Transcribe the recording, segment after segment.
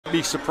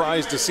be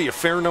surprised to see a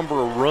fair number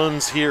of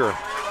runs here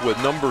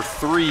with number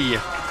 3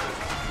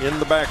 in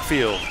the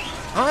backfield.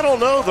 I don't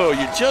know, though.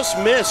 You just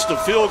missed a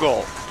field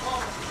goal.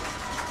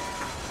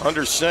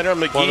 Under center,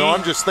 McGee. Well, no,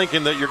 I'm just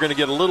thinking that you're going to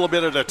get a little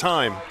bit at a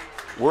time.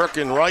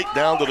 Working right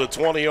down to the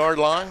 20-yard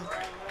line.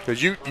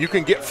 Because you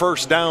can get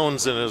first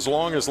downs, and as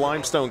long as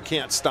Limestone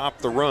can't stop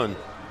the run.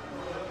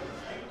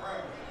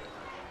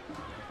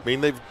 I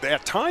mean, they've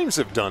at times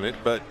have done it,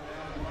 but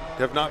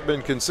have not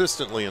been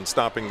consistently in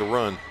stopping the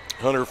run.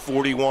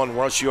 141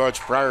 rush yards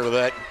prior to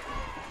that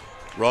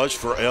rush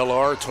for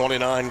LR,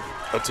 29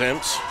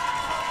 attempts.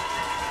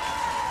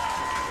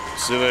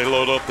 So they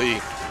load up the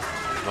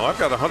No, I've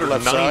got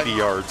 190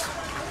 yards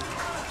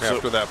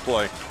after that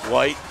play.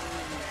 White.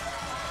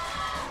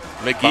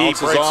 McGee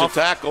Bounces breaks off. a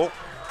tackle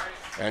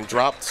and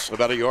drops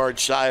about a yard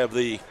shy of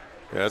the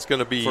Yeah, it's going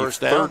to be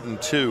first down. 3rd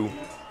and 2.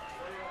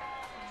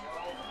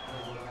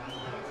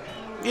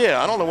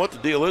 Yeah, I don't know what the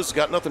deal is. It's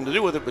got nothing to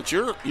do with it, but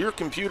your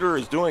computer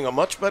is doing a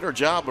much better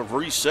job of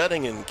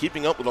resetting and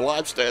keeping up with the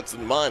live stats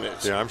than mine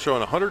is. Yeah, I'm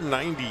showing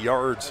 190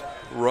 yards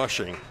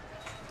rushing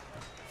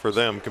for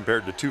them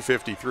compared to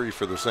 253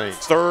 for the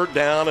Saints. 3rd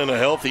down and a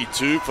healthy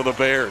 2 for the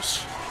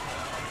Bears.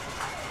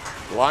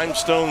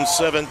 Limestone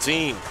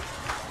 17.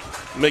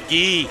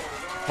 McGee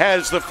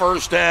has the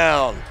first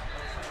down.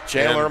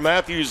 Chandler And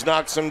Matthews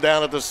knocks him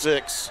down at the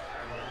 6.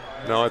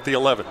 No, at the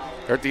 11.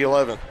 At the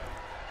 11.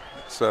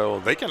 So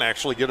they can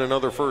actually get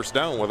another first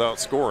down without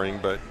scoring,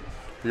 but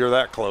if you're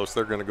that close,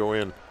 they're going to go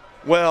in.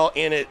 Well,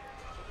 and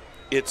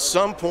at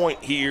some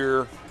point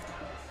here,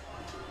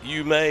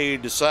 you may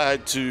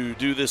decide to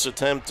do this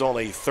attempt on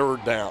a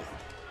 3rd down.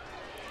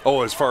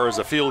 Oh, as far as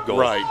a field goal.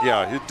 Right.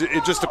 Yeah,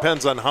 it just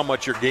depends on how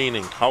much you're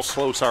gaining. How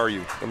close are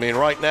you? I mean,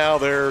 right now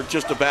they're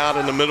just about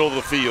in the middle of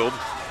the field.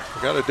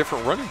 They got a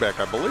different running back,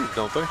 I believe,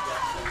 don't they?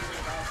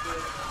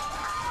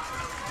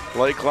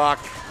 Play clock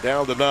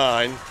down to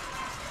 9.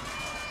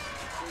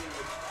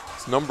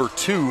 It's number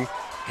 2.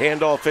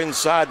 Handoff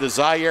inside to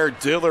Zaire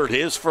Dillard,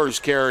 his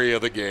first carry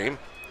of the game.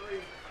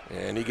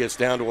 And he gets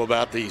down to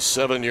about the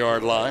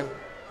 7-yard line.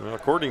 Well,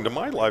 according to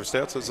my live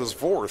stats, this is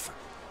 4th.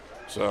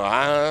 So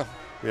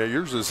Yeah,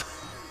 yours is.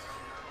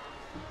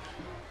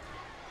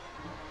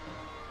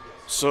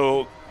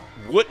 So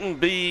wouldn't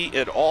be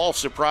at all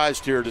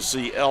surprised here to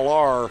see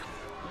LR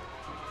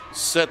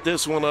set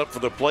this one up for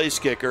the place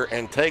kicker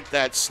and take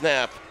that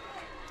snap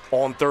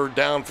on 3rd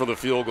down for the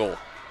field goal.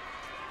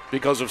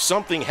 Because if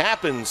something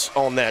happens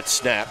on that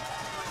snap,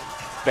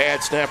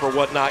 bad snap or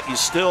whatnot, you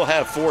still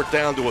have 4th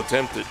down to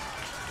attempt it.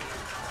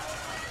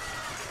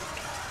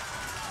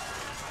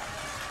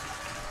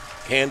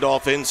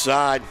 Handoff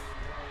inside.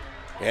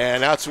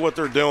 And that's what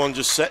they're doing,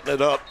 just setting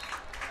it up.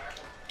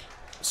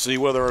 See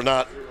whether or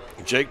not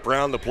Jake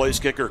Brown, the place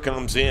kicker,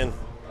 comes in.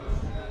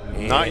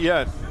 Not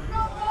yet.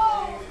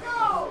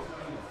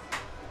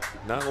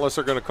 Not unless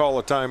they're going to call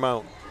a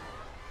timeout.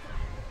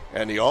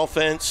 And the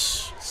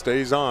offense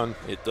stays on.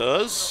 It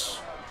does.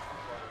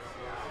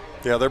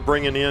 Yeah, they're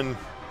bringing in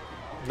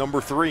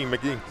number 3,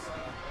 McGee.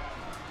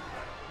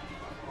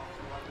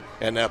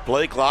 And that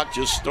play clock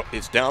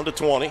it's down to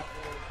 20.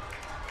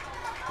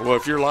 Well,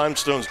 if you're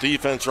Limestone's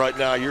defense right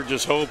now, you're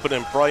just hoping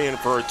and praying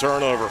for a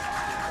turnover.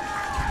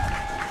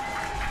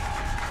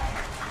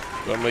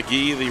 But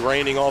McGee, the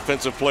reigning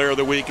offensive player of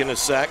the week in the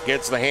SAC,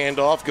 gets the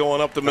handoff,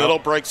 going up the middle,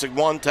 breaks it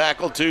 1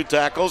 tackle, 2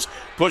 tackles,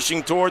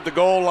 pushing toward the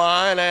goal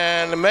line,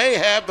 and may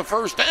have the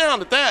first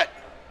down at that.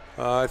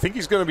 I think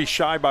he's going to be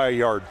shy by a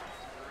yard,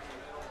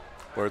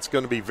 or it's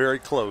going to be very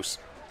close.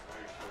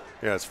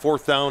 Yeah, it's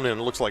 4th down,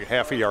 and it looks like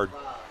half a yard.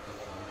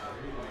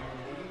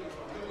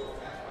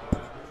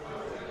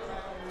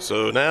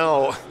 So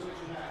now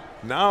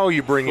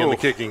you bring in the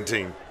kicking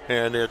team,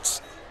 and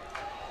it's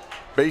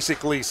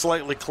basically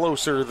slightly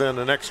closer than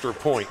an extra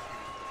point.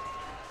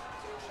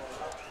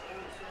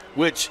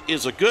 Which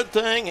is a good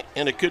thing,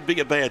 and it could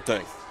be a bad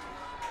thing.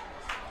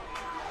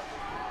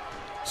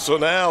 So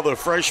now the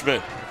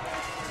freshman,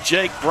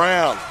 Jake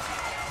Brown,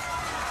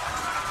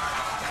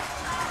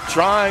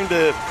 trying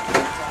to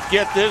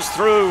get this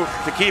through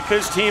to keep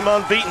his team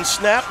unbeaten.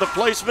 Snap, the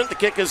placement, the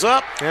kick is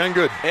up. And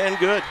good. And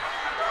good.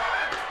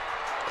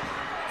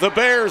 The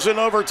Bears in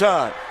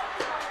overtime.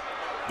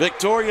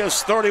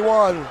 Victorious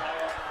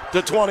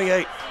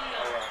 31-28.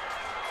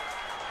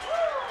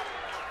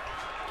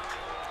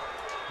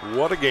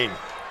 What a game.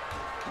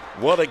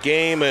 What a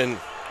game. And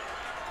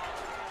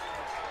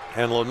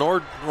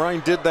Lenoir-Rhyne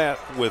did that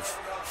with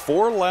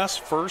 4 less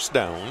first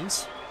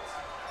downs